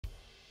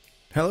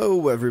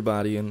Hello,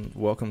 everybody, and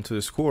welcome to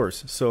this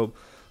course. This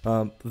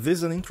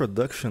is an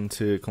introduction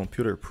to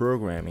computer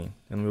programming,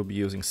 and we'll be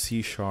using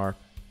C#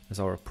 as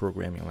our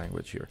programming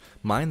language here.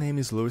 My name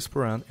is Luis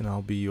Perant, and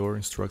I'll be your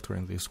instructor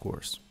in this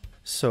course.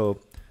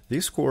 So,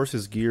 this course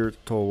is geared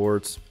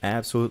towards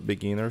absolute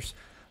beginners.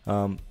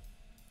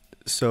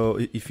 So,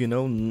 if you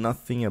know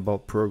nothing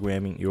about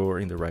programming, you're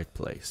in the right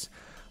place.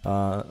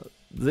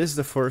 This is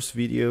the first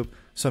video,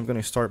 so I'm going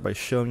to start by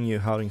showing you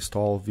how to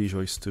install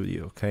Visual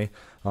Studio, okay?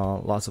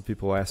 Lots of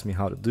people ask me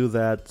how to do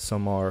that.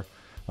 Some are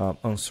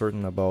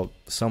uncertain about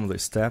some of the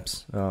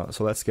steps,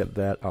 so let's get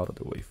that out of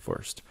the way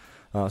first.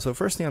 So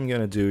first thing I'm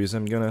going to do is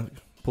I'm going to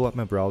pull up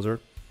my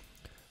browser,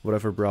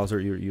 whatever browser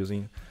you're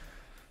using.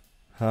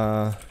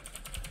 Let's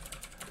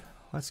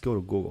go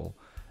to Google.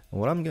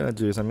 And what I'm going to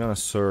do is I'm going to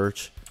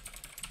search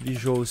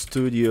Visual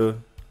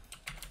Studio.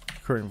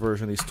 Current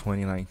version is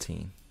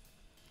 2019.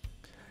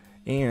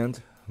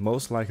 And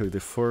most likely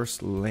the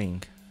first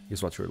link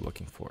is what you're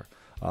looking for.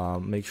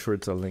 Make sure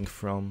it's a link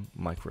from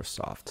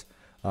Microsoft.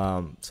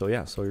 So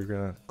you're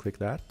gonna click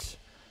that,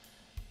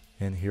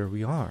 and here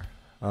we are.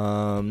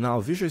 Now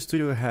Visual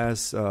Studio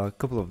has a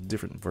couple of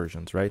different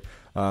versions, right?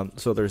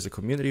 So there's the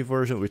community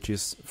version, which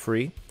is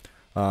free,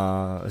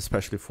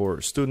 especially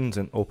for students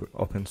and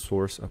open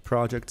source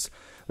projects.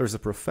 There's a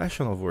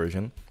professional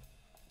version,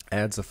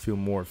 adds a few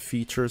more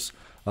features,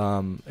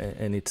 and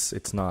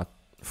it's not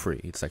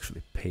free, it's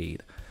actually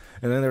paid.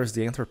 And then there's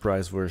the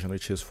enterprise version,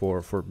 which is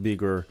for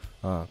bigger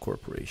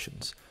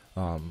corporations.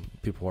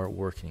 People are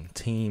working in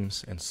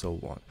teams and so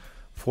on.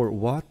 For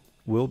what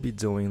we'll be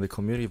doing, the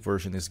community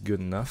version is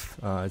good enough.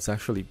 It's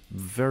actually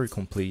very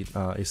complete.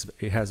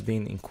 It has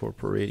been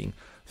incorporating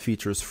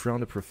features from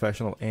the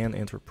professional and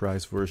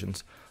enterprise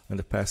versions in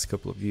the past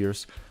couple of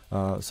years.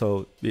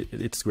 So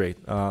it's great.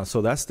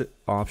 So that's the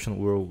option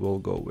we'll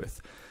go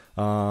with.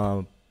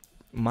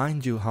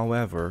 Mind you,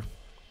 however,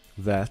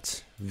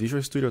 that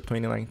Visual Studio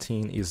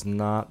 2019 is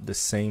not the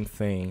same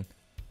thing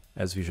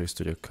as Visual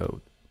Studio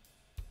Code.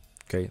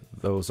 Okay,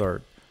 those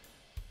are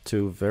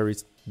two very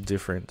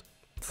different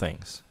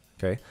things.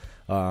 Okay,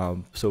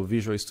 so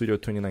Visual Studio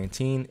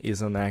 2019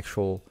 is an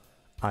actual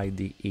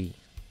IDE.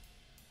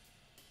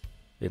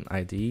 And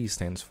IDE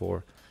stands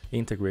for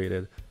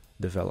Integrated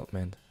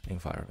Development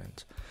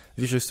Environment.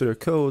 Visual Studio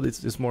Code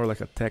is more like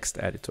a text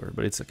editor,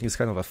 but it's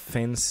kind of a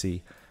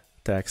fancy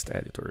text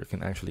editor. You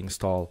can actually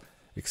install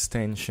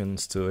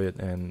extensions to it,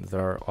 and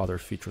there are other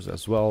features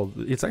as well.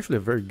 It's actually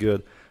a very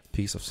good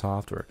piece of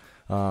software.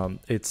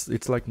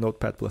 It's like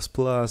Notepad++,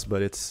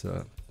 but it's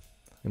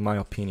in my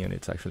opinion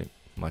it's actually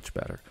much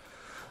better.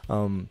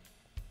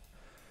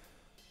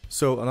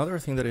 So another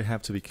thing that you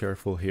have to be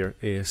careful here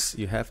is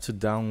you have to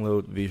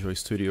download Visual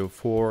Studio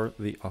for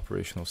the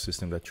operational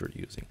system that you're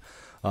using.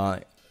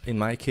 In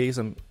my case,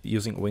 I'm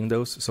using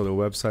Windows, so the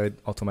website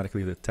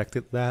automatically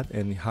detected that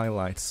and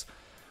highlights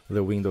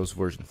the Windows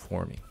version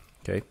for me.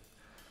 Okay.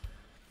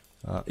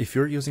 If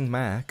you're using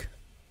Mac,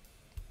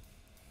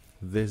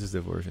 this is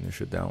the version you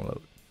should download.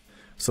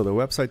 So the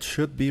website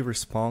should be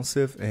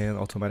responsive and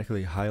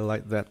automatically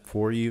highlight that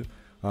for you.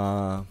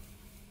 But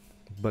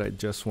I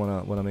just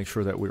wanna make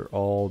sure that we're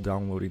all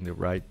downloading the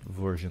right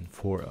version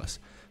for us.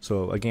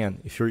 So again,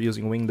 if you're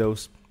using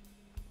Windows,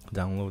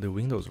 download the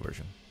Windows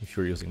version. If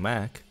you're using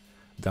Mac,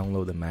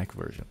 download the Mac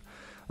version.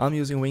 I'm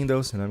using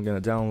Windows and I'm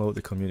gonna download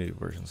the community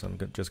version. So I'm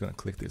just gonna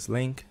click this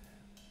link.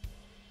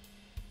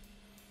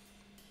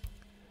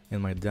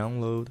 And my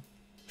download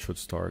should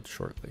start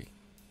shortly.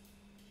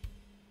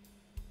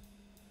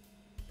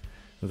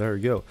 There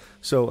you go.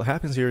 So what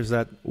happens here is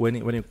that when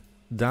you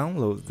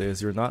download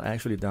this, you're not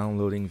actually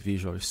downloading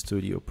Visual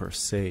Studio per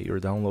se. You're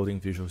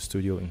downloading Visual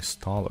Studio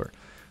Installer.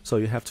 So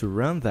you have to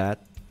run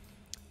that,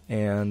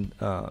 and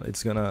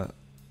it's gonna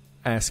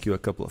ask you a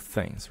couple of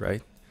things,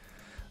 right?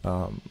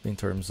 In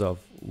terms of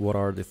what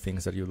are the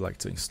things that you'd like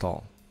to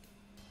install.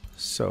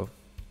 So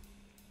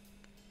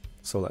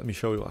let me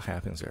show you what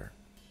happens there.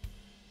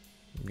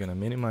 I'm gonna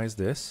minimize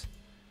this,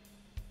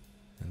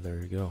 and there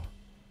you go.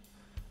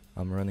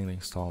 I'm running the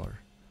installer.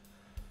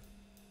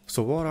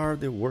 So what are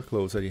the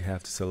workloads that you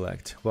have to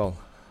select? Well,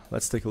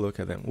 let's take a look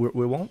at them.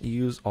 We won't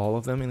use all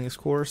of them in this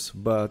course,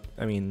 but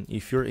I mean,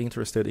 if you're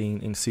interested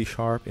in C#,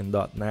 in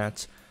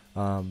 .NET,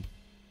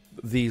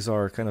 these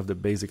are kind of the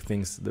basic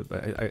things that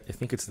I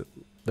think it's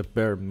the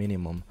bare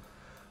minimum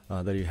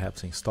that you have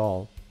to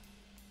install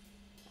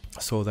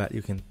so that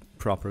you can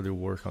properly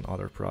work on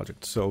other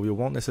projects. So we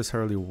won't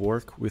necessarily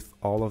work with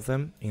all of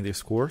them in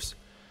this course,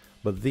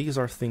 but these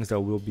are things that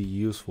will be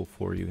useful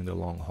for you in the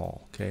long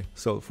haul. Okay,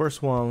 so the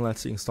first one,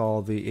 let's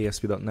install the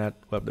ASP.NET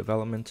web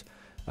development.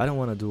 I don't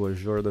want to do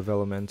Azure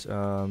development.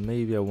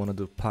 Maybe I want to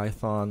do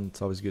Python.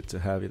 It's always good to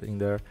have it in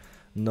there.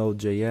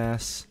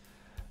 Node.js,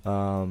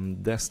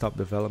 desktop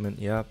development.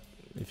 Yep,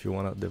 if you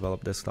want to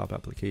develop desktop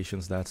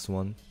applications, that's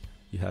one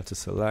you have to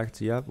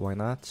select. Yep, why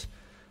not?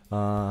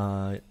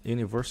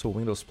 Universal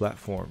Windows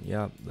Platform.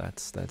 Yeah,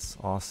 that's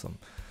awesome.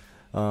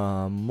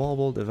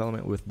 Mobile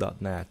development with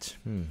 .NET.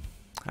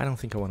 I don't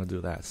think I want to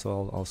do that,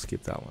 so I'll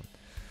skip that one.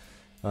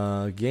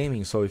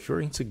 Gaming. So if you're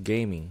into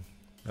gaming,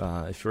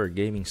 if you're a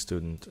gaming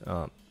student,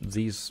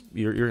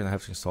 you're gonna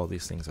have to install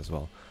these things as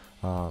well.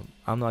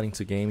 I'm not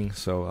into gaming,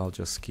 so I'll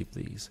just skip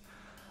these.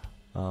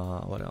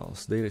 What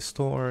else? Data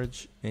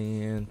storage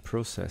and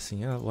processing.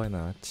 Yeah, why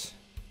not?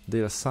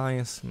 Data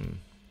science.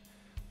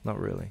 Not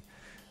really.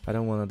 I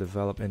don't want to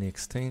develop any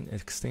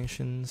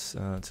extensions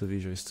to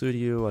Visual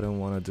Studio. I don't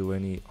want to do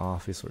any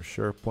Office or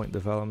SharePoint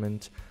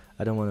development.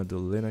 I don't want to do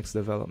Linux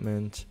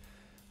development.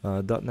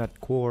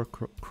 .NET Core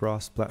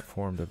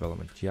cross-platform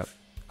development. Yep,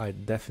 I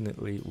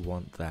definitely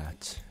want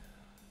that.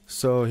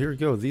 So here we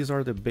go. These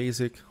are the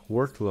basic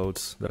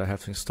workloads that I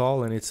have to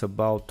install, and it's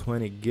about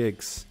 20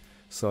 gigs.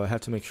 So I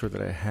have to make sure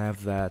that I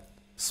have that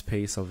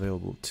space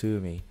available to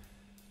me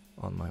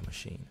on my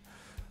machine.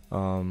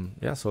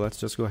 Yeah, so let's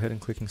just go ahead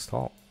and click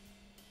install.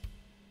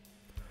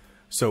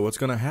 So what's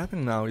going to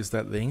happen now is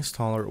that the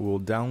installer will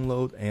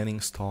download and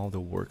install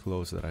the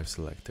workloads that I've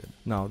selected.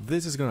 Now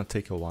this is going to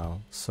take a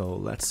while, so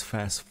let's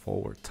fast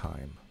forward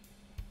time.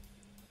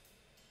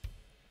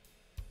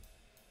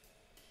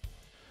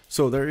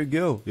 So there you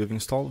go, you've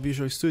installed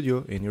Visual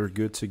Studio and you're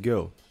good to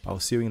go. I'll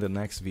see you in the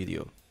next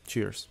video.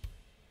 Cheers.